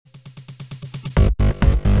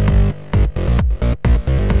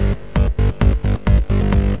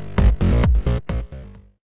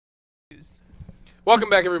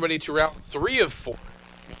Welcome back, everybody, to round 3 of 4.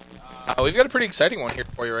 We've got a pretty exciting one here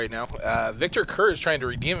for you right now. Victor Kurz trying to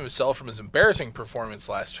redeem himself from his embarrassing performance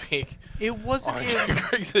last week. It wasn't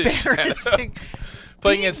Grixis embarrassing.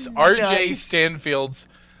 Playing against RJ Stanfield's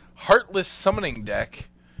Heartless summoning deck.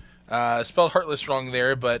 Spelled Heartless wrong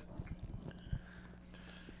there, but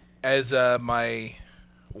as my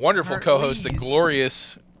wonderful co-host, the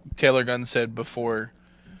glorious Taylor Gunn, said before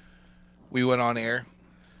we went on air,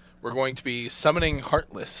 we're going to be summoning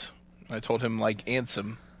Heartless. I told him, like,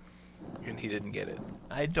 Ansem, and he didn't get it.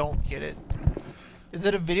 I don't get it. Is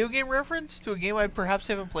it a video game reference to a game I perhaps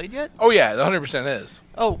haven't played yet? Oh, yeah, it 100% is.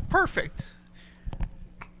 Oh, perfect.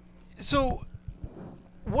 So,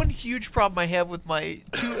 one huge problem I have with my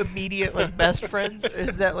two immediate, like, best friends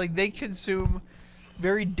is that, like, they consume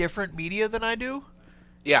very different media than I do.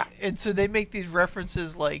 Yeah. And so they make these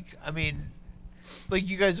references, like, I mean, like,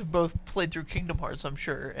 you guys have both played through Kingdom Hearts, I'm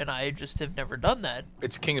sure, and I just have never done that.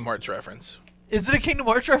 It's a Kingdom Hearts reference. Is it a Kingdom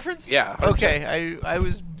Hearts reference? Yeah. 100%. Okay, I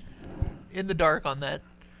was in the dark on that.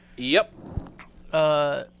 Yep.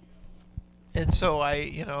 And so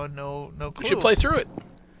no clue. You should play through it.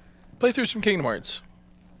 Play through some Kingdom Hearts.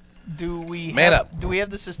 Do we Man up. Do we have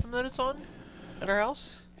the system that it's on at our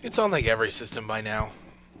house? It's on, like, every system by now.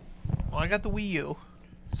 Well, I got the Wii U,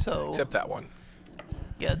 so Except that one.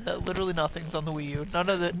 yeah, literally nothing's on the Wii U. None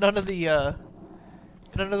of the.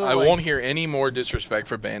 I won't hear any more disrespect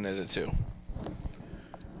for Bayonetta 2.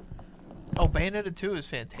 Oh, Bayonetta 2 is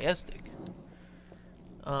fantastic.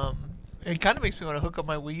 It kind of makes me want to hook up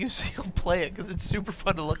my Wii U so you'll play it because it's super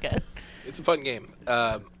fun to look at. It's a fun game.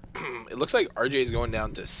 It looks like RJ's going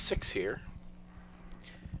down to 6 here.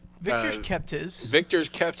 Victor's kept his. Victor's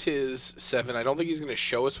kept his 7. I don't think he's going to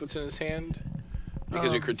show us what's in his hand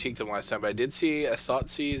because we critiqued him last time. But I did see a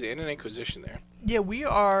Thoughtseize and an Inquisition there. Yeah,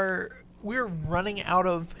 we're running out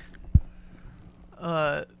of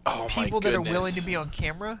people that are willing to be on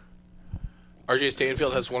camera. RJ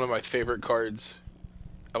Stanfield has one of my favorite cards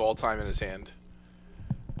of all time in his hand.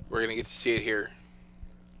 We're going to get to see it here.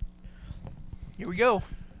 Here we go.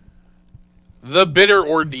 The Bitter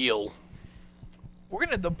Ordeal. We're going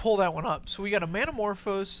to have to pull that one up. So we got a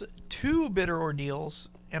Manamorphose, 2 Bitter Ordeals,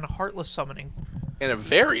 and a Heartless Summoning. And a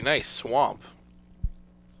very nice swamp.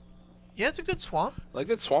 Yeah, it's a good swamp. I like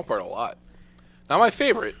that swamp art a lot. Not my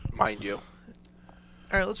favorite, mind you.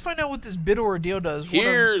 All right, let's find out what this Bitter Ordeal does.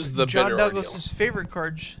 Here's the John Bitter Douglas's Ordeal. favorite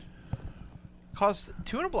cards. Costs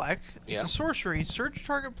 2 and a black. It's Yeah. a sorcery. Search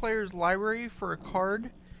target player's library for a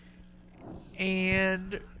card.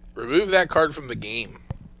 And Remove that card from the game.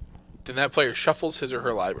 Then that player shuffles his or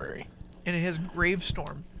her library. it has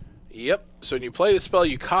Gravestorm. Yep. So when you play the spell,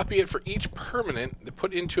 you copy it for each permanent to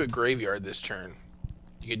put into a graveyard this turn.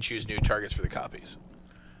 You can choose new targets for the copies.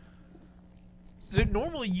 So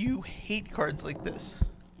normally you hate cards like this.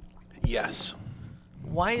 Yes.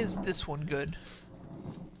 Why is this one good?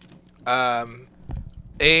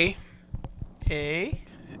 It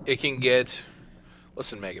can get...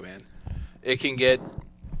 Listen, Mega Man. It can get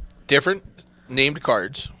different named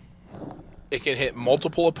cards. It can hit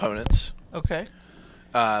multiple opponents. Okay.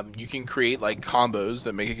 You can create, like, combos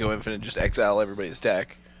that make it go infinite, just exile everybody's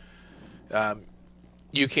deck.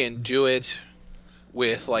 You can do it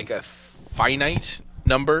with, like, a finite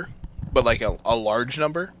number, but, like, a large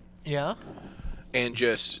number. Yeah. And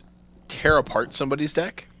just tear apart somebody's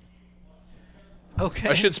deck. Okay.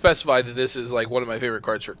 I should specify that this is, like, one of my favorite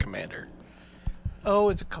cards for Commander. Oh,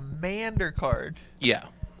 it's a commander card. Yeah.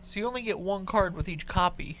 So you only get 1 card with each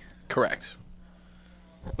copy. Correct.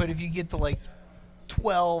 But if you get to, like,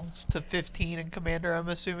 12 to 15 in commander, I'm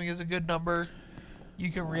assuming is a good number,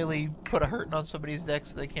 you can really put a hurting on somebody's deck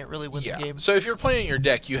so they can't really win the game. So if you're playing your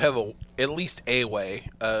deck, you have at least a way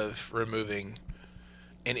of removing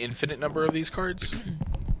an infinite number of these cards.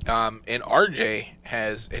 And RJ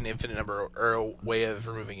has an infinite number, or a way of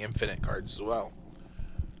removing infinite cards as well.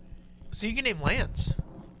 So you can name lands.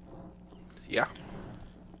 Yeah.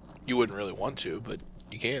 You wouldn't really want to, but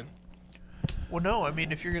you can. Well, no. I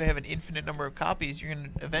mean, if you're going to have an infinite number of copies, you're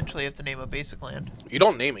going to eventually have to name a basic land. You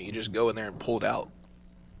don't name it. You just go in there and pull it out.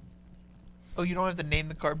 Oh, you don't have to name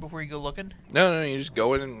the card before you go looking? No, you just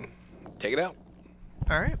go in and take it out.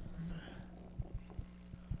 All right.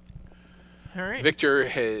 All right. Victor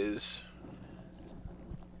has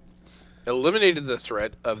eliminated the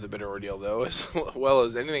threat of the Bitter Ordeal, though, as well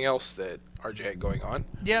as anything else that RJ had going on.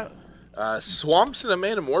 Yeah. Swamps and a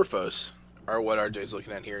Manamorphose are what RJ's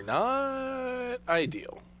looking at here. Not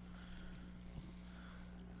ideal.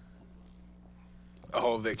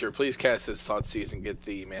 Oh, Victor, please cast this Thoughtseize and get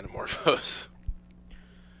the Manamorphose.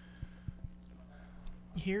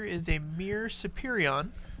 Here is a Mirror Superion.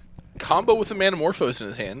 combo with a Manamorphose in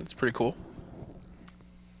his hand. It's pretty cool.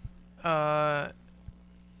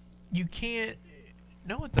 You can't...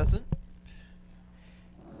 No, it doesn't.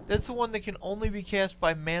 That's the one that can only be cast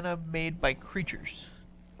by mana made by creatures.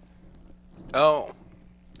 Oh.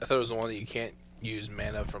 I thought it was the one that you can't use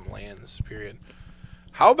mana from lands, period.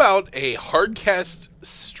 How about a hardcast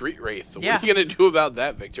Street Wraith? Yeah. What are you going to do about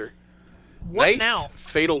that, Victor? What nice now?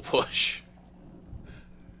 Fatal Push.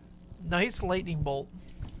 Nice Lightning Bolt.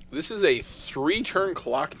 This is a 3-turn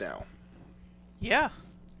clock now. Yeah.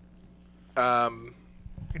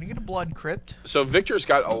 Gonna get a Blood Crypt. So Victor's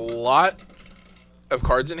got a lot of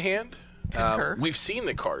cards in hand. Concur. We've seen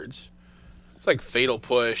the cards. It's like Fatal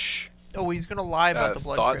Push. Oh, he's gonna lie about the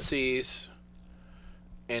Blood Crypt. Thoughtseize,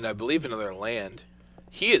 and I believe another land.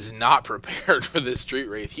 He is not prepared for this Street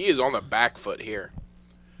Wraith. He is on the back foot here.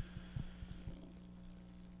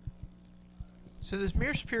 So this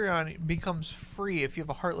Mirror Superion becomes free if you have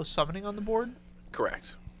a Heartless Summoning on the board?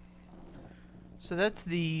 Correct. So that's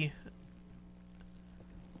the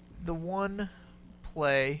one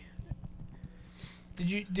play. Did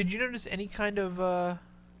you notice any kind of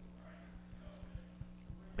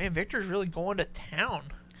man, Victor's really going to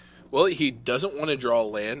town. Well, he doesn't want to draw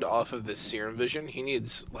land off of this Serum Vision. He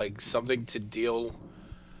needs like something to deal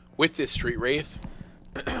with this Street Wraith.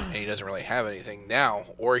 And he doesn't really have anything now,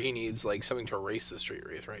 or he needs like something to erase the Street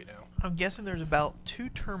Wraith right now. I'm guessing there's about 2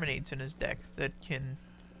 Terminates in his deck that can...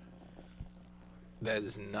 That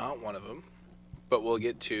is not one of them. But we'll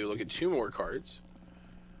get to look at 2 more cards.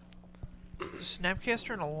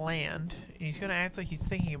 Snapcaster and a land. And he's going to act like he's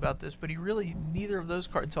thinking about this, but he really... Neither of those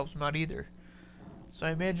cards helps him out either. So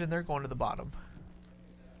I imagine they're going to the bottom.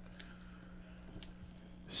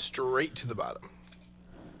 Straight to the bottom.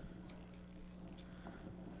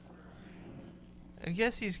 I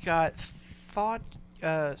guess he's got Thought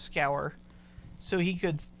Scour, so he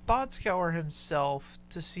could Thought Scour himself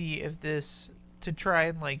to see if this... to try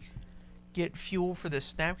and, like, get fuel for the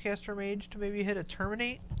Snapcaster Mage to maybe hit a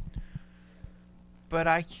Terminate. But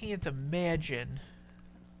I can't imagine...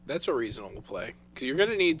 That's a reasonable play, because you're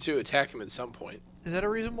going to need to attack him at some point. Is that a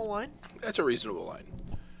reasonable line? That's a reasonable line.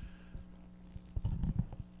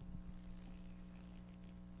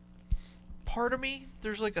 Part of me,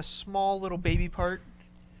 there's like a small little baby part.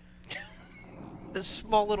 A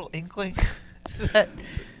small little inkling that...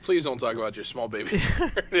 Please don't talk about your small baby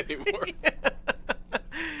anymore.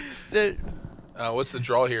 That what's the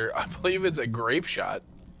draw here? I believe it's a Grape Shot.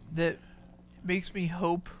 That makes me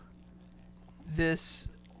hope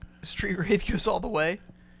this Street Wraith goes all the way.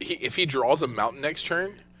 If he draws a Mountain next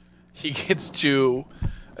turn, he gets to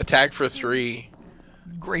attack for 3.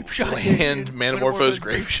 Grape Shot. Land Manamorphose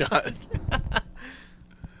Grape Shot.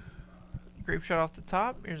 Grape Shot off the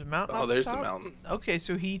top. Here's a mountain. Oh, off there's the the top. mountain. Okay,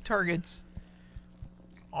 so he targets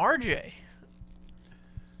RJ.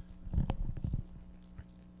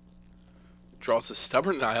 Draws a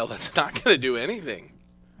Stubborn Nile. That's not going to do anything.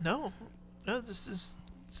 No, this is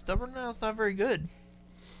Stubborn Nile's not very good.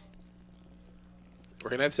 We're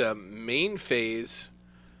going to have to main phase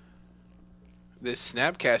this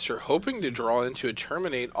Snapcaster, hoping to draw into a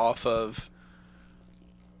Terminate off of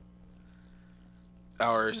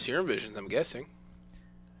our Serum Visions, I'm guessing.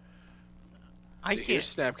 So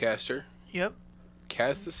here's Snapcaster. Yep.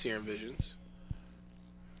 Cast the Serum Visions.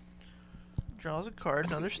 Draws a card,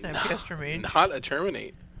 another Snapcaster Mage. Not a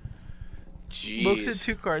Terminate. Jeez. Looks at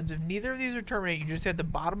 2 cards. If neither of these are Terminate, you just had the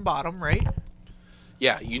bottom, right?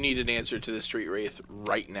 Yeah, you need an answer to the Street Wraith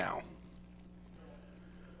right now.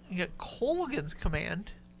 You got Kolaghan's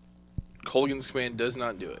Command. Kolaghan's Command does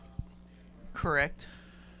not do it. Correct.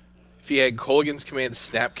 If he had Kolaghan's Command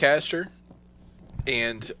Snapcaster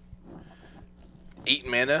and 8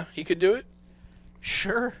 mana, he could do it.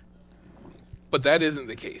 Sure. But that isn't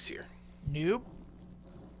the case here. Nope.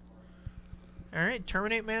 Alright,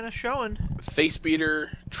 Terminate mana showing. Face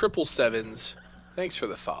Beater, 777s. Thanks for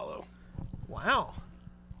the follow. Wow.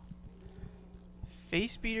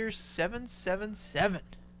 Face Beater 777.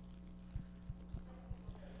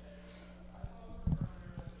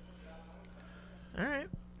 Alright,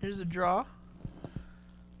 here's a draw.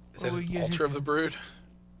 Is that an Altar of the Brood?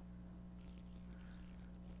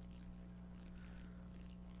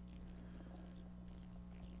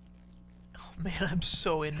 Oh man, I'm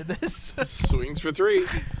so into this. Swings for 3.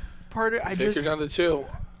 Victor down to 2.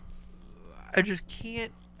 I just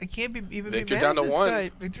can't. I can't be even Victor be mad down at to this 1.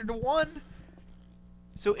 guy. Victor to 1.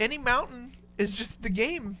 So any mountain is just the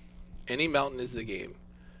game. Any mountain is the game.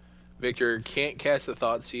 Victor can't cast the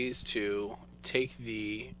Thoughtseize to take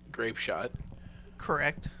the Grape Shot.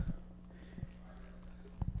 Correct.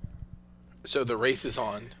 So the race is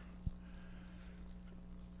on.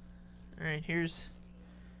 Alright, here's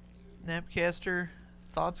Snapcaster,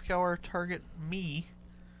 Thought Scour, target me.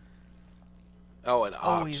 Oh, and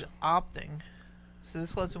Oh, he's opting. So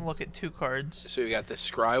this lets him look at 2 cards. So we got the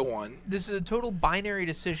Scry 1. This is a total binary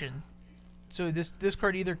decision. So this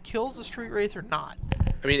card either kills the Street Wraith or not.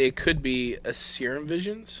 I mean, it could be a Serum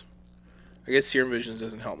Visions. I guess Serum Visions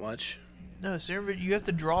doesn't help much. No, Serum Visions, you have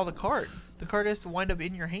to draw the card. The card has to wind up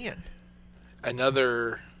in your hand.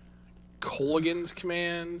 Another Colligan's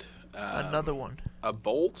Command. Another one. A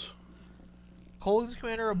Bolt. Colligan's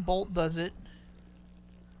Command or a Bolt does it.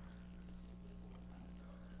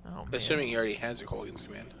 Oh, man. Assuming he already has a Colligan's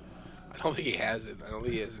Command. I don't think he has it. I don't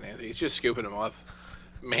think he has an answer. He's just scooping him up.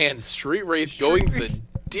 Man, Street Wraith going the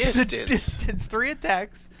distance. The distance. 3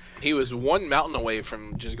 attacks. He was 1 mountain away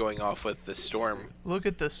from just going off with the Storm. Look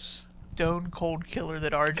at the stone cold killer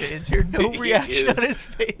that RJ is here. No reaction on his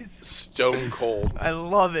face. Stone cold. I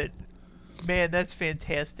love it. Man, that's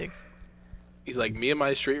fantastic. He's like, me and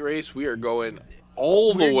my Street Race, we are going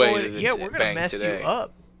all the way to the Yeah, we're going to mess today. you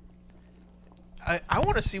up. I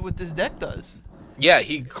want to see what this deck does. Yeah,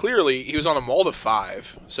 he was on a mull to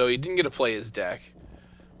 5, so he didn't get to play his deck.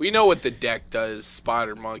 We know what the deck does,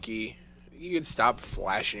 Spider Monkey. You can stop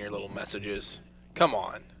flashing your little messages. Come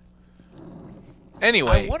on.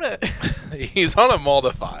 Anyway, he's on a mull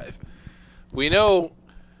to 5. We know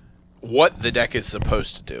what the deck is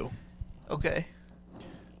supposed to do. Okay.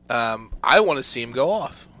 I want to see him go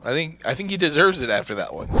off. I think he deserves it after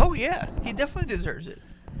that one. Oh yeah, he definitely deserves it.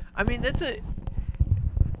 I mean, that's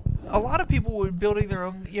a lot of people were building their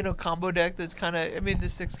own, combo deck that's kind of. I mean,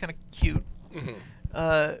 this deck's kind of cute.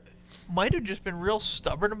 Mm-hmm. Might have just been real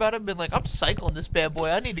stubborn about it. Been like, I'm cycling this bad boy.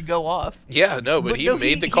 I need to go off. Yeah, no, but he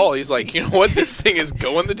made the call. He's like, you know what? This thing is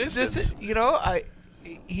going the distance. He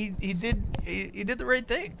did the right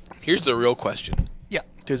thing. Here's the real question. Yeah.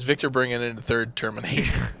 Does Victor bring in a 3rd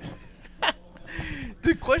Termination?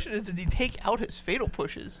 The question is, does he take out his Fatal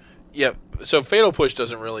Pushes? Yep. So Fatal Push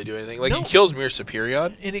doesn't really do anything. Like, No. he kills Mirror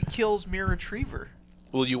Superior. And it kills Mirror Retriever.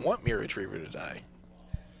 Well, you want Mirror Retriever to die.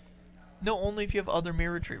 No, only if you have other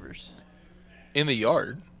Mirror Retrievers. In the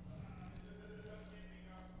yard.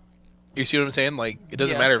 You see what I'm saying? Like, it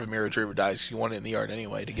doesn't Yeah. matter if a Mirror Retriever dies. You want it in the yard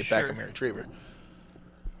anyway to get back Sure. a Mirror Retriever.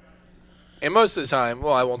 And most of the time,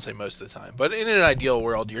 well, I won't say most of the time, but in an ideal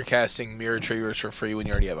world, you're casting Mirror Retrievers for free when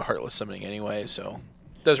you already have a Heartless summoning anyway, so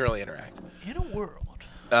it doesn't really interact. In a world.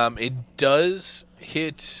 It does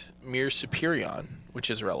hit Mirror Superior, which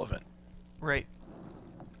is relevant. Right.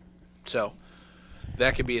 So,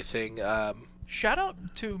 that could be a thing. Shout out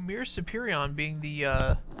to Mirror Superior being the,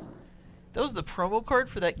 that was the promo card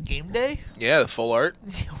for that game day. Yeah, the full art.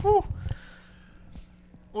 Whew.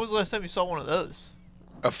 When was the last time you saw one of those?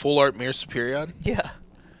 A full art Mirror Superior. Yeah.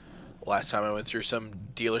 Last time I went through some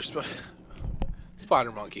dealer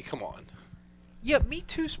Spider Monkey, come on. Yeah, me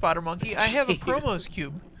too, Spider Monkey. I have a promos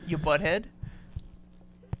cube, you butthead.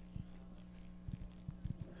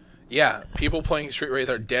 Yeah, people playing Street Wraith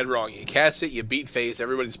are dead wrong. You cast it, you beat face,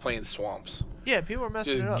 everybody's playing swamps. Yeah, people are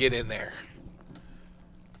messing Just it up. get in there.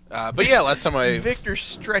 But yeah, last time Victor's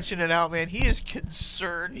stretching it out, man. He is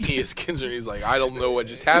concerned. He is concerned. He's like, I don't know what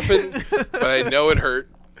just happened, but I know it hurt.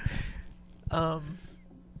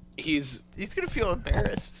 He's gonna feel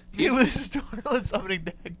embarrassed. He loses to Heartless summoning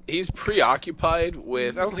deck. He's preoccupied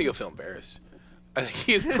with. I don't think he'll feel embarrassed. I think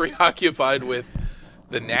he's preoccupied with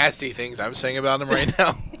the nasty things I'm saying about him right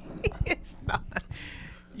now. It's not.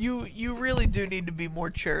 You really do need to be more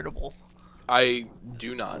charitable. I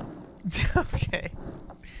do not. Okay.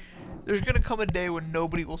 There's gonna come a day when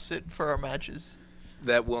nobody will sit for our matches.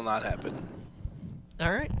 That will not happen.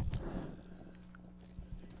 All right.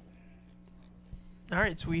 All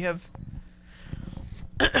right. So we have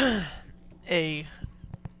a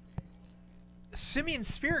Simian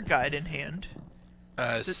Spirit Guide in hand.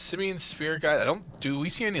 Simian Spirit Guide. Do we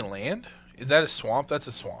see any land? Is that a swamp? That's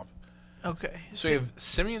a swamp. Okay. So we have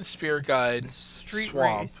Simian Spirit Guide,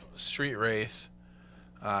 Swamp, Street Wraith,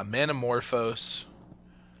 Manamorphose.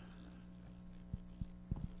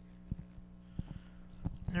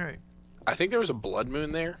 All right. I think there was a Blood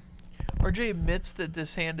Moon there. RJ admits that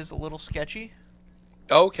this hand is a little sketchy.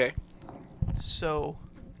 Oh, okay. So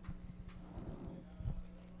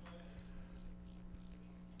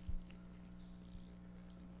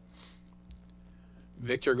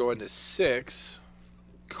Victor going to 6.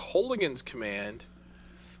 Colligan's Command,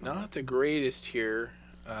 not the greatest here.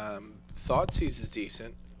 Thoughtseize is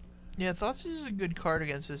decent. yeah, Thougtseize is a good card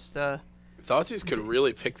against this. Thoughtseize could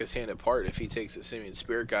really pick this hand apart if he takes a Simian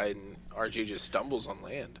Spirit Guide and RG just stumbles on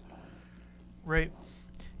land. Right.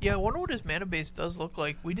 Yeah, I wonder what his mana base does look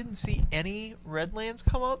like. We didn't see any red lands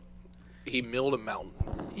come up. He milled a mountain.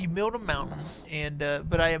 He milled a mountain, and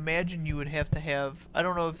but I imagine you would have to have. I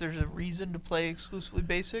don't know if there's a reason to play exclusively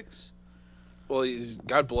basics. Well, he's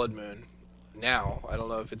got Blood Moon now. I don't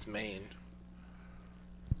know if it's main.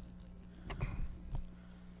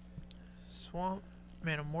 Swamp,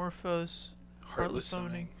 Manamorphose, Heartless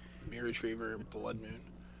Summoning, Mirror Retriever, Blood Moon.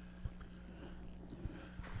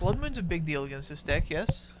 Blood Moon's a big deal against this deck,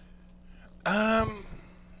 yes? Not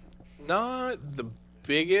the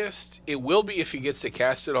biggest. It will be if he gets to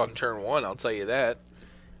cast it on turn 1, I'll tell you that.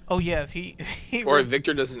 Oh, yeah, if he or if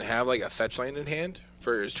Victor doesn't have, like, a fetch land in hand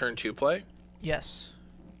for his turn 2 play. Yes.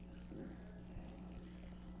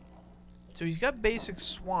 So he's got basic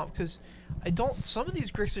Swamp, because some of these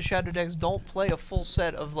Grixis Shadow decks don't play a full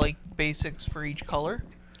set of, like, basics for each color.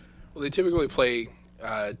 Well, they typically play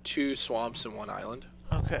 2 swamps and 1 island.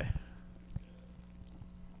 Okay.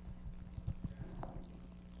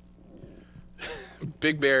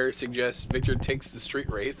 Big Bear suggests Victor takes the Street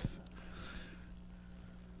Wraith,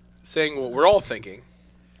 saying what we're all thinking.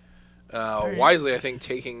 Right. Wisely, I think,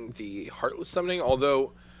 taking the Heartless Summoning,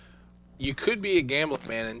 although you could be a gambling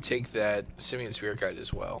man and take that Simian Spirit Guide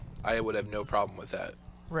as well. I would have no problem with that.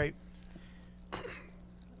 Right.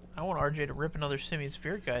 I want RJ to rip another Simian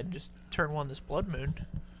Spirit Guide and just turn 1 this Blood Moon.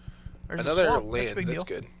 There's another land, that's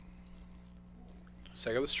good.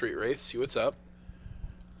 Second the Street Wraith, see what's up.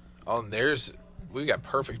 Oh, and we've got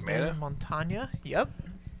perfect mana. Montana, yep.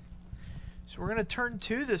 So we're gonna turn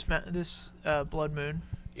 2 this Blood Moon.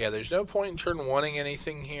 Yeah, there's no point in turn 1ing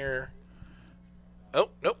anything here. Oh,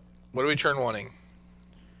 nope. What are we turn 1ing?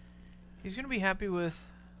 He's gonna be happy with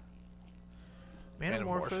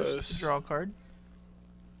Manamorphose to draw a card.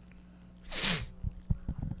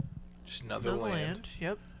 Just another land.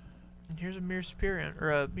 Yep. And here's a Mirror Superior,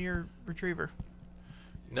 or a Mirror Retriever.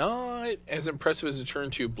 Not as impressive as a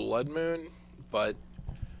turn 2 Blood Moon, but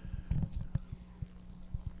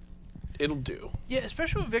it'll do. Yeah,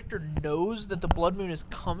 especially when Victor knows that the Blood Moon is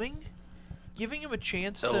coming, giving him a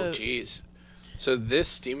chance to... Oh, jeez. So this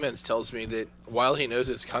Steam Vents tells me that while he knows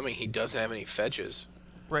it's coming, he doesn't have any fetches.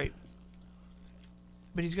 Right.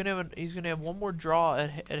 But he's gonna have one more draw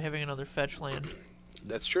at having another fetch land.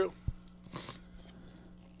 That's true.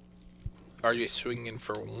 RJ swinging in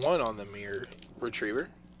for 1 on the Mirror Retriever.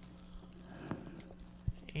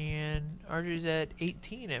 And RJ's at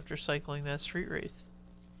 18 after cycling that Street Wraith.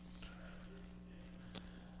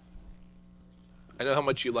 I know how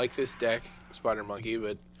much you like this deck, Spider Monkey,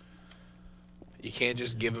 but you can't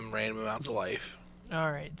just give him random amounts of life.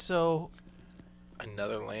 Alright, so...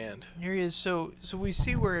 Another land. Here he is. So we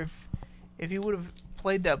see where if he would have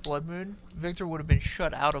played that Blood Moon, Victor would have been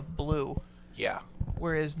shut out of blue. Yeah.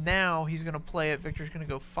 Whereas now he's going to play it. Victor's going to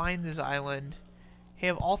go find this island,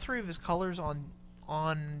 have all 3 of his colors on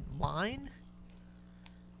line.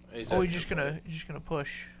 He's just gonna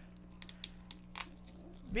push.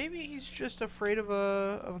 Maybe he's just afraid of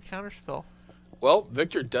a counterspell. Well,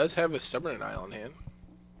 Victor does have a Stubborn Island hand.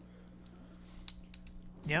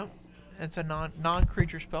 Yep, it's a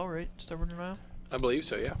non-creature spell, right? Stubborn Isle. I believe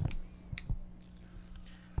so. Yeah.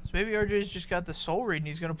 So maybe RJ's just got the Soul Read and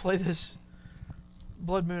he's gonna play this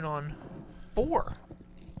Blood Moon on 4.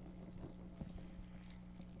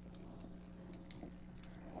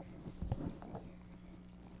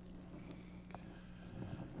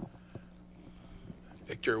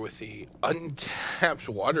 Victor with the untapped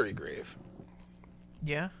Watery Grave.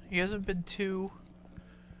 Yeah, he hasn't been too...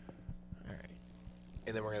 Alright.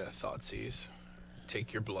 And then we're going to Thoughtseize.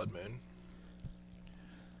 Take your Blood Moon.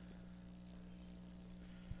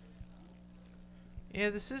 Yeah,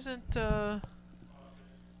 this isn't... A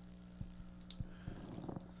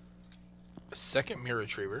second Mirror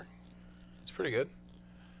Retriever. It's pretty good.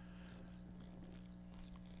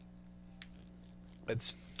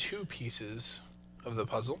 It's 2 pieces of the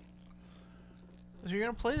puzzle. So you're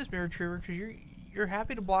gonna play this Mirror Retriever because you're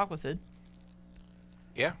happy to block with it.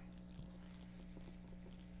 Yeah.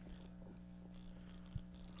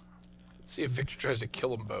 Let's see if Victor tries to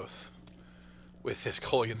kill them both with his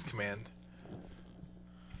Culligan's Command.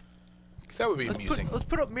 Because that would be amusing. Let's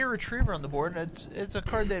put up Mirror Retriever on the board. It's a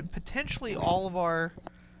card that potentially all of our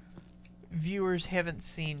viewers haven't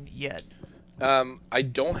seen yet. I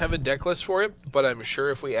don't have a deck list for it, but I'm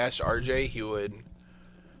sure if we asked RJ, he would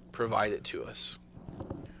provide it to us.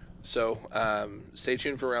 So stay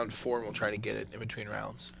tuned for round 4, and we'll try to get it in between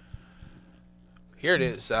rounds. Here it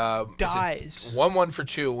is. Dies. 1/1 for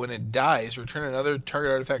 2. When it dies, return another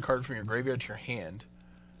target artifact card from your graveyard to your hand.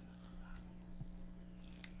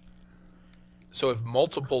 So if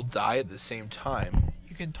multiple die at the same time,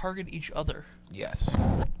 you can target each other. Yes.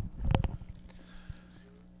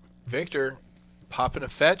 Victor Popping a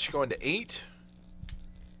fetch, going to 8.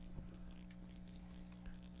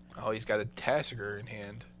 Oh, he's got a Tassiger in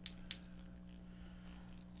hand.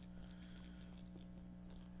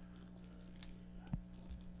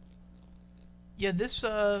 Yeah, this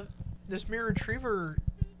Mirror Retriever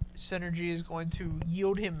synergy is going to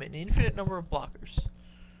yield him an infinite number of blockers.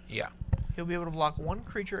 Yeah. He'll be able to block one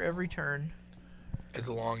creature every turn. As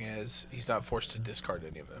long as he's not forced to discard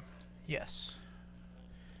any of them. Yes.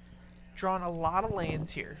 Drawn a lot of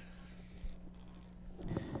lands here.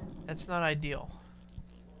 That's not ideal.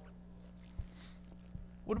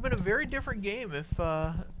 Would have been a very different game if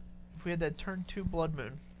we had that turn 2 Blood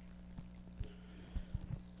Moon.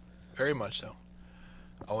 Very much so.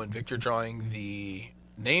 Oh, and Victor drawing the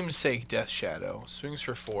namesake Death Shadow. Swings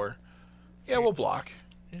for 4. Yeah, we'll block.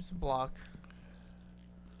 Here's the block.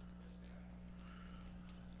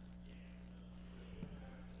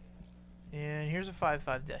 And here's a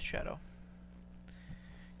 5/5 Death Shadow.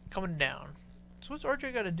 Coming down. So what's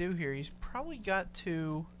RJ got to do here? He's probably got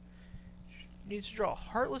to... needs to draw a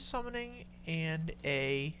Heartless Summoning and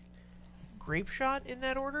a Grape Shot in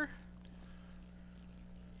that order.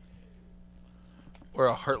 Or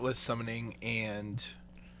a Heartless Summoning and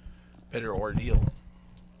Bitter Ordeal.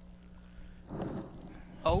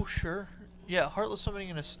 Oh, sure. Yeah, Heartless Summoning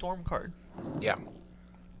and a Storm card. Yeah.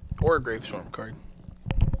 Or a Gravestorm card.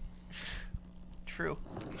 True.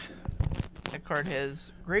 That card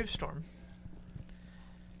has Gravestorm.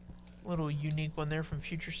 Little unique one there from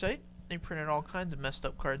Future Sight. They printed all kinds of messed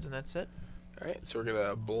up cards in that set. Alright, so we're going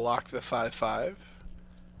to block the 5/5.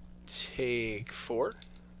 Take 4.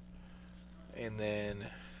 And then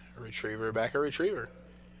a Retriever, back a Retriever.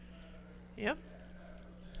 Yep.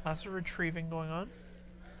 Lots of retrieving going on.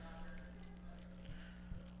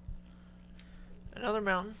 Another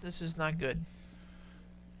mountain. This is not good.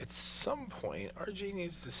 At some point, RJ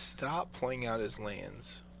needs to stop playing out his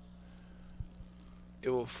lands. It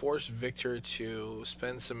will force Victor to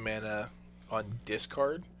spend some mana on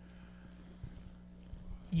discard.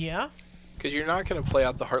 Yeah. Because you're not going to play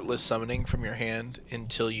out the Heartless Summoning from your hand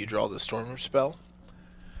until you draw the Storm Spell.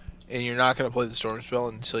 And you're not going to play the Storm Spell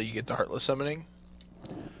until you get the Heartless Summoning.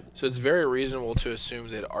 So it's very reasonable to assume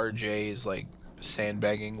that RJ is like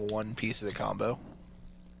sandbagging one piece of the combo.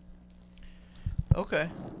 Okay.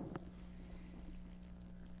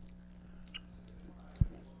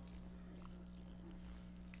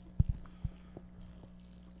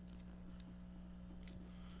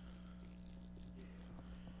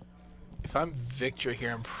 If I'm Victor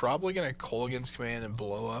here, I'm probably going to Kolaghan's Command and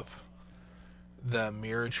blow up the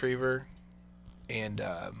Mirror Retriever and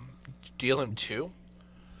deal him 2.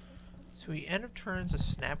 So he end of turns a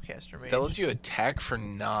Snapcaster Mage. That lets you attack for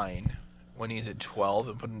 9 when he's at 12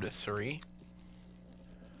 and put him to 3.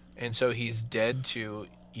 And so he's dead to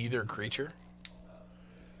either creature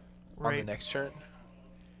on the next turn.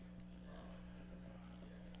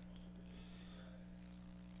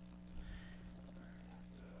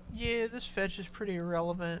 Yeah, this fetch is pretty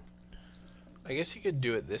irrelevant. I guess he could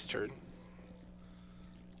do it this turn.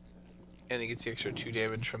 And he gets the extra 2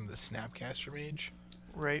 damage from the Snapcaster Mage.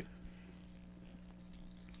 Right.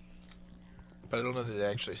 But I don't know that it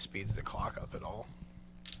actually speeds the clock up at all.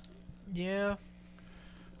 Yeah.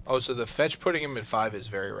 Oh, so the fetch putting him at 5 is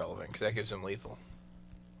very relevant, because that gives him lethal.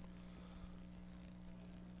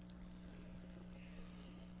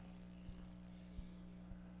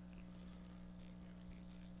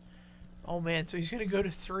 Oh man, so he's gonna go to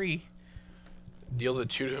 3. Deal the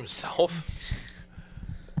 2 to himself.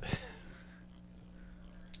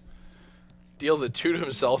 Deal the 2 to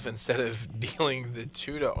himself instead of dealing the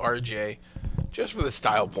 2 to RJ, just for the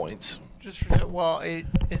style points. Just for, well,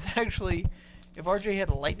 it's actually, if RJ had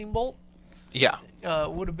a lightning bolt, yeah,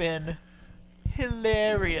 would have been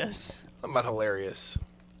hilarious. Not hilarious.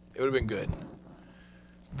 It would have been good.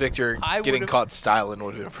 Victor I getting caught styling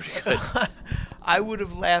would have been pretty good. I would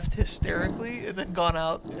have laughed hysterically and then gone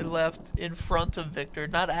out and left in front of Victor,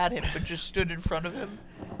 not at him, but just stood in front of him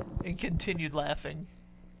and continued laughing.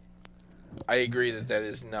 I agree that that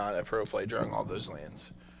is not a pro play drawing all those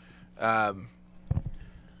lands. I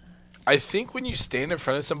think when you stand in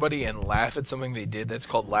front of somebody and laugh at something they did, that's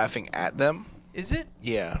called laughing at them. Is it?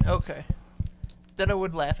 Yeah. Okay. Then I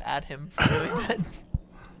would laugh at him for doing that.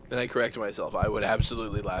 Then I correct myself. I would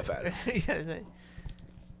absolutely laugh at him.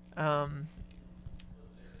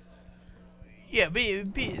 Yeah,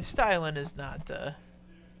 styling is not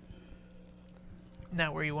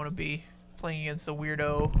where you want to be. Playing against the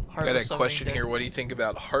weirdo. I got a question here. What do you think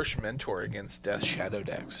about Harsh Mentor against Death Shadow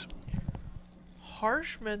decks?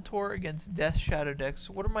 Harsh Mentor against Death Shadow decks.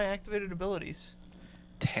 What are my activated abilities?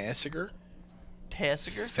 Tassiger.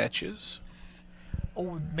 Tassiger? Fetches.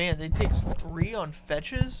 Oh man, they take 3 on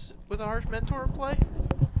fetches with a Harsh Mentor in play.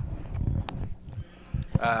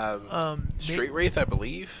 Straight Wraith, I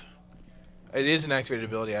believe. It is an activated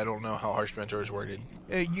ability. I don't know how Harsh Mentor is worded.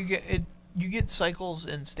 You get cycles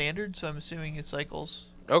in standard, so I'm assuming it cycles.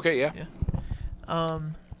 Okay, yeah.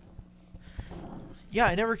 Yeah,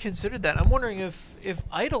 I never considered that. I'm wondering if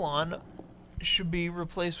Eidolon should be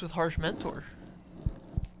replaced with Harsh Mentor.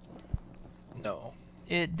 No.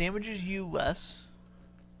 It damages you less.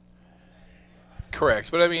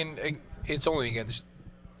 Correct, but I mean, it's only against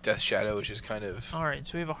Death Shadow, which is kind of Alright,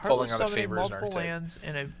 so we have a falling Heartless out of summoning, favor as an multiple archetype. lands,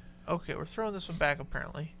 and a... Okay, we're throwing this one back,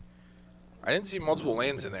 apparently. I didn't see multiple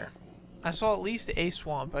lands in there. I saw at least a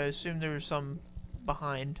swamp. I assumed there was some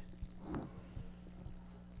behind.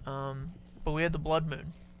 But we had the Blood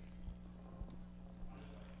Moon.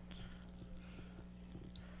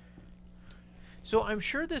 So I'm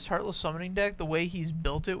sure this Heartless Summoning deck, the way he's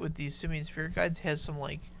built it with these Simian Spirit Guides, has some,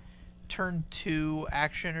 like, turn 2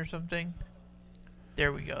 action or something.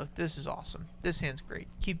 There we go. This is awesome. This hand's great.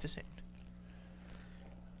 Keep this hand.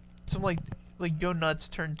 Some, like go nuts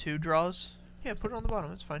turn 2 draws. Yeah, put it on the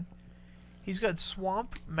bottom. It's fine. He's got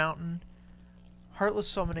Swamp, Mountain, Heartless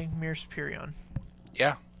Summoning, Mirror Superion.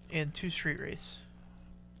 Yeah. And 2 Street Wraiths.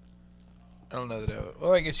 I don't know that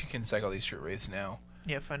well, I guess you can cycle these Street Wraiths now.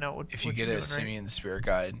 Yeah, find out what If you what get you're a doing, Simian right? Spirit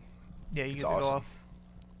Guide. Yeah, you it's get to awesome. go off.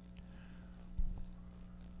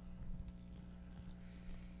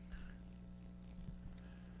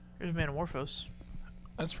 There's Manamorphose.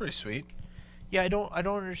 That's pretty sweet. Yeah, I don't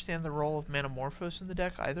understand the role of Manamorphose in the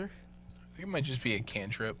deck either. I think it might just be a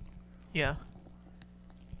cantrip. Yeah.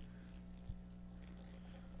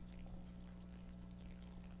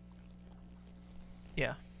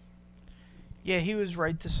 Yeah. Yeah, he was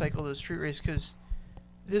right to cycle the Street Race because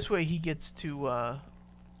this way he gets to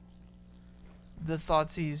the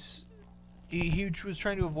Thoughtseize. He was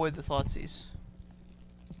trying to avoid the Thoughtseize.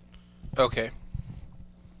 Okay.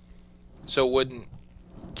 So wouldn't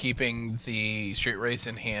keeping the Street Wraiths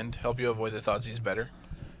in hand help you avoid the Thoughtseize better?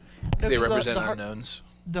 Because they represent unknowns.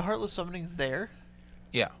 The Heartless Summoning's there.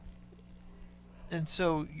 Yeah. And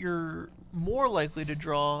so you're more likely to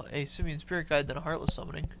draw a Simian Spirit Guide than a Heartless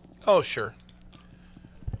Summoning. Oh, sure.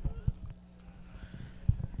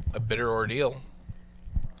 A bitter ordeal.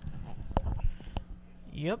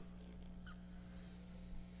 Yep.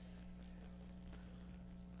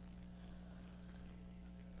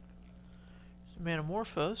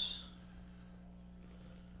 Manamorphose.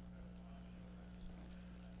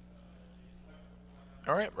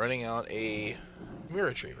 Alright, running out a Mirror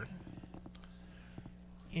Retriever.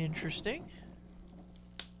 Interesting.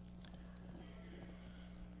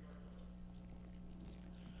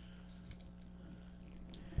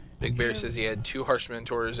 Big Bear says he had 2 Harsh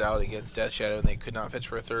Mentors out against Death Shadow and they could not fetch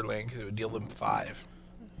for a 3rd land because it would deal them 5.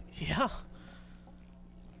 Yeah.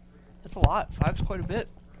 That's a lot. 5's quite a bit.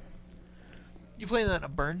 You playing that in a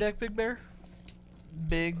burn deck, Big Bear?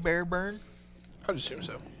 Big Bear burn? I would assume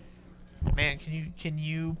so. Man, can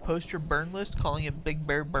you post your burn list calling it Big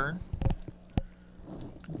Bear burn?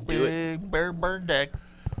 Big Bear burn deck.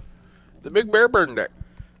 The Big Bear Burn deck.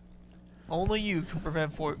 Only you can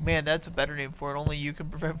prevent Man, that's a better name for it. Only you can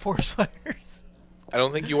prevent forest fires. I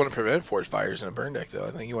don't think you want to prevent forest fires in a burn deck, though.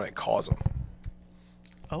 I think you want to cause them.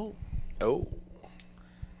 Oh. Oh.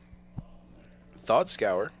 Thought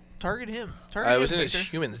Scour. Target him. It was in his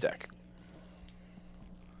humans deck.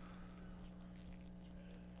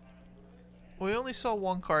 We only saw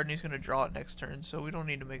 1 card and he's going to draw it next turn, so we don't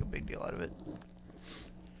need to make a big deal out of it.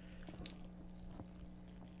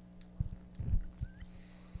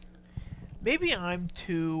 Maybe I'm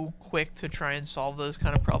too quick to try and solve those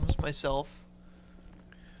kind of problems myself.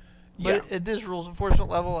 But Yeah. at this rules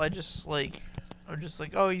enforcement level, I'm just like,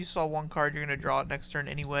 oh, you saw 1 card, you're going to draw it next turn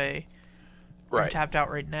anyway. Right. I'm tapped out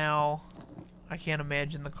right now. I can't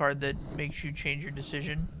imagine the card that makes you change your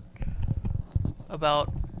decision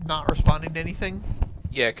about not responding to anything.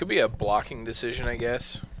 Yeah, it could be a blocking decision, I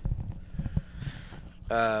guess.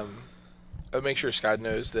 I'll make sure Scott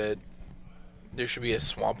knows that there should be a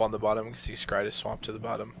swamp on the bottom because he scried a swamp to the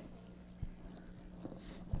bottom.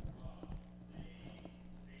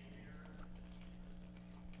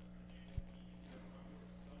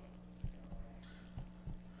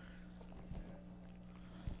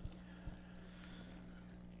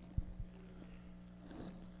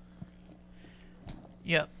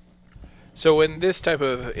 Yep. So when this type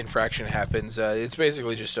of infraction happens, it's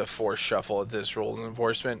basically just a forced shuffle at this rules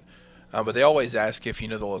enforcement. But they always ask if you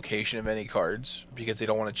know the location of any cards because they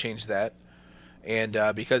don't want to change that. And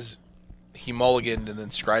because he mulliganed and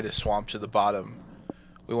then scried a swamp to the bottom,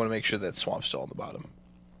 we want to make sure that swamp's still on the bottom.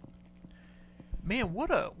 Man,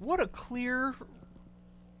 what a clear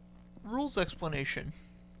rules explanation.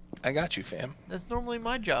 I got you, fam. That's normally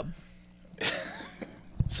my job.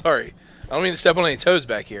 Sorry. I don't mean to step on any toes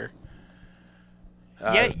back here.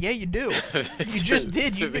 Yeah, you do. You just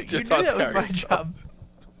did. You knew that was my job.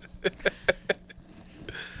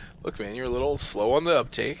 Look, man, you're a little slow on the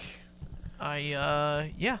uptake.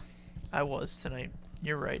 Yeah, I was tonight.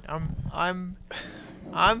 You're right. I'm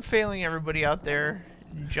failing everybody out there.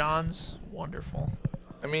 John's wonderful.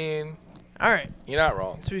 I mean, all right. You're not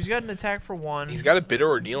wrong. So he's got an attack for 1. He's got a Bitter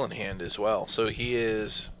Ordeal in hand as well. So he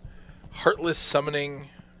is Heartless summoning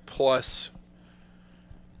plus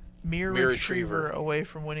Mirror Retriever away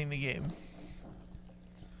from winning the game.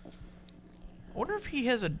 I wonder if he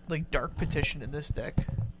has a Dark Petition in this deck.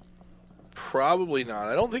 Probably not.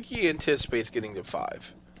 I don't think he anticipates getting to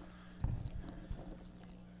 5.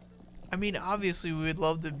 I mean, obviously, we would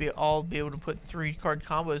love to be able to put 3-card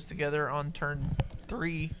combos together on turn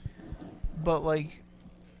 3, but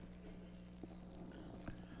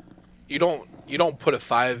you don't put a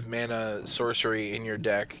 5-mana sorcery in your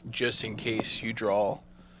deck just in case you draw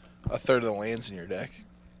a third of the lands in your deck.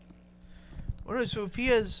 What so if he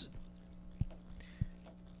has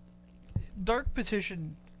Dark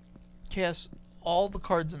Petition casts all the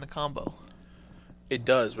cards in the combo? It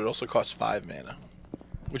does, but it also costs 5 mana,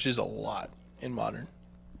 which is a lot in Modern.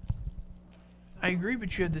 I agree,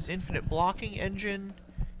 but you have this infinite blocking engine.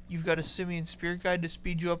 You've got a Simian Spirit Guide to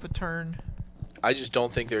speed you up a turn. I just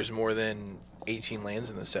don't think there's more than 18 lands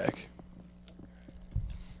in this deck.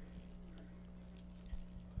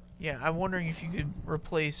 Yeah, I'm wondering if you could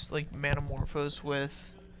replace Manamorphose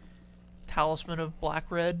with Talisman of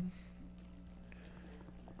Black-Red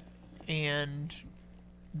and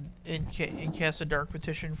cast a Dark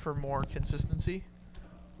Petition for more consistency.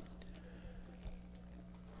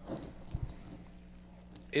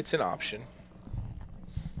 It's an option.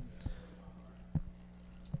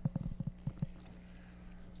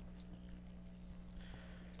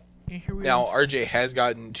 Now, RJ has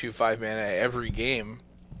gotten to 5 mana every game,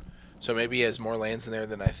 so maybe he has more lands in there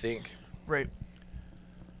than I think. Right.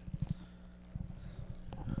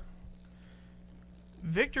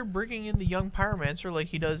 Victor bringing in the young Pyromancer like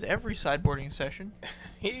he does every sideboarding session.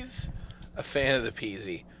 He's a fan of the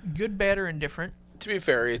PZ. Good, bad, or indifferent. To be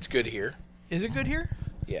fair, it's good here. Is it good here?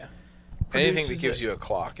 Yeah. Anything that gives you a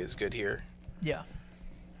clock is good here. Yeah.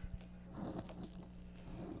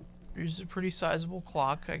 There's a pretty sizable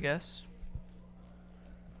clock, I guess.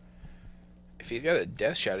 If he's got a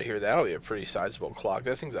Death Shadow here, that'll be a pretty sizable clock.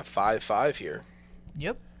 That thing's a 5/5 here.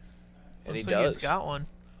 Yep. And Looks he like does. He's got one.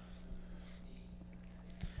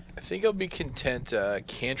 I think he'll be content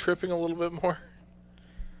cantripping a little bit more.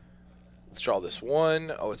 Let's draw this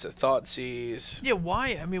one. Oh, it's a Thoughtseize. Yeah,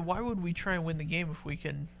 why? I mean, why would we try and win the game if we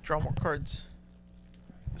can draw more cards?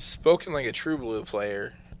 Spoken like a true blue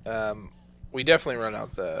player. We definitely run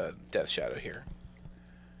out the Death Shadow here.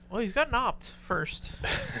 Well, he's got an opt first.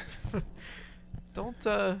 Don't,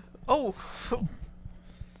 oh!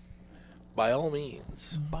 By all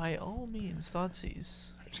means. By all means, Thoughtseize.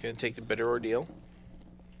 I'm just going to take the Bitter Ordeal.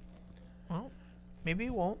 Well, maybe he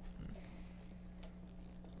won't.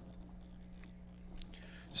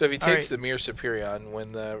 So if he takes the Mirror Superion,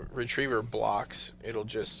 when the Retriever blocks, it'll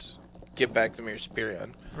just get back the Mirror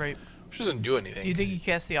Superion. Right. Which doesn't do anything. Do you think he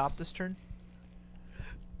casts the opt this turn?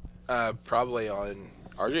 Probably on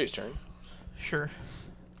RJ's turn. Sure.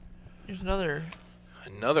 There's another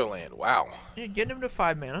land. Wow. Yeah, getting him to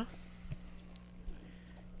 5 mana.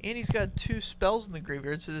 And he's got 2 spells in the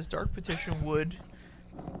graveyard, so this Dark Petition would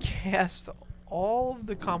cast all of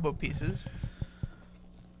the combo pieces.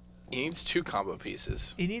 He needs 2 combo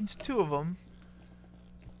pieces. He needs 2 of them.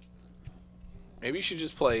 Maybe you should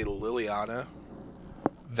just play Liliana,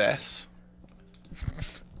 Vess.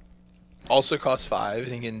 Also costs 5,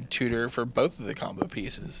 and he can tutor for both of the combo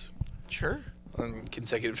pieces. Sure. On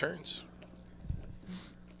consecutive turns.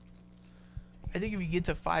 I think if you get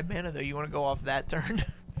to 5 mana, though, you want to go off that turn.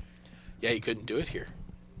 Yeah, you couldn't do it here.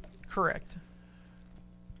 Correct.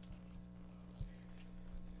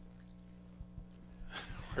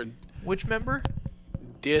 Which member?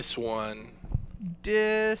 This one.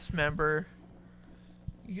 Dismember.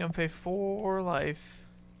 You're going to pay 4 life.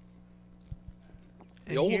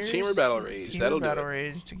 The old Teamer Battle Rage. That'll do it. Battle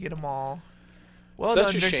Rage to get them all. Well Such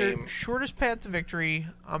done, a Victor. shame. Shortest path to victory.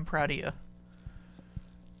 I'm proud of you.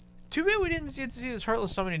 Too bad we didn't get to see this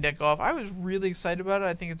Heartless summoning deck off. I was really excited about it.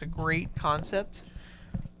 I think it's a great concept.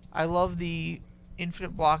 I love the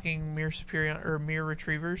infinite blocking Mirror Superior or Mirror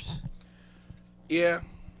Retrievers. Yeah.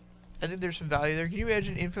 I think there's some value there. Can you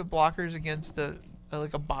imagine infinite blockers against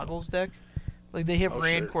like a Boggles deck? Like they have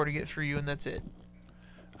Rancor to get through you, and that's it.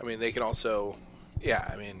 I mean, they can also, yeah,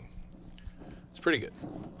 I mean, it's pretty good.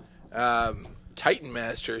 Titan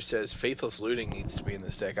Master says Faithless Looting needs to be in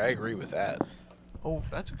this deck. I agree with that. Oh,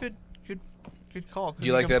 that's a good call. Do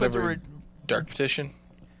you like that over Dark Petition?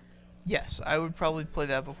 Yes, I would probably play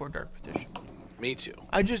that before Dark Petition. Me too.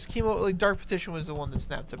 I just came up like Dark Petition was the one that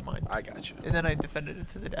snapped in mind. I got you. And then I defended it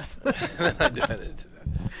to the death. I defended it to that.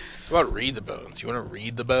 What about Read the Bones? You want to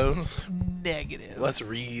read the bones? Negative. Let's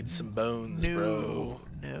read some bones, bro.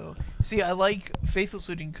 No. See, I like Faithless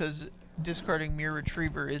Looting because discarding Mirror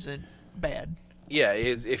Retriever isn't bad. Yeah,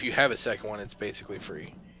 if you have a second one, it's basically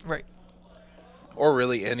free. Right. Or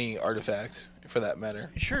really any artifact, for that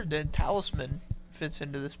matter. Sure, then Talisman fits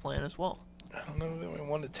into this plan as well. I don't know that we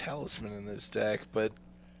want a Talisman in this deck, but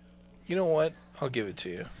you know what? I'll give it to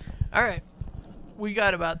you. All right. We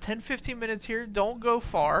got about 10-15 minutes here. Don't go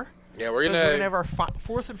far. Yeah, we're gonna have our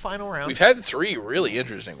fourth and final round. We've had 3 really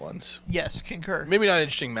interesting ones. Yes, concur. Maybe not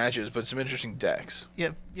interesting matches, but some interesting decks.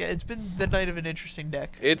 Yeah, it's been the night of an interesting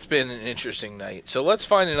deck. It's been an interesting night. So let's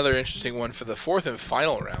find another interesting one for the 4th and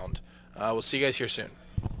final round. We'll see you guys here soon.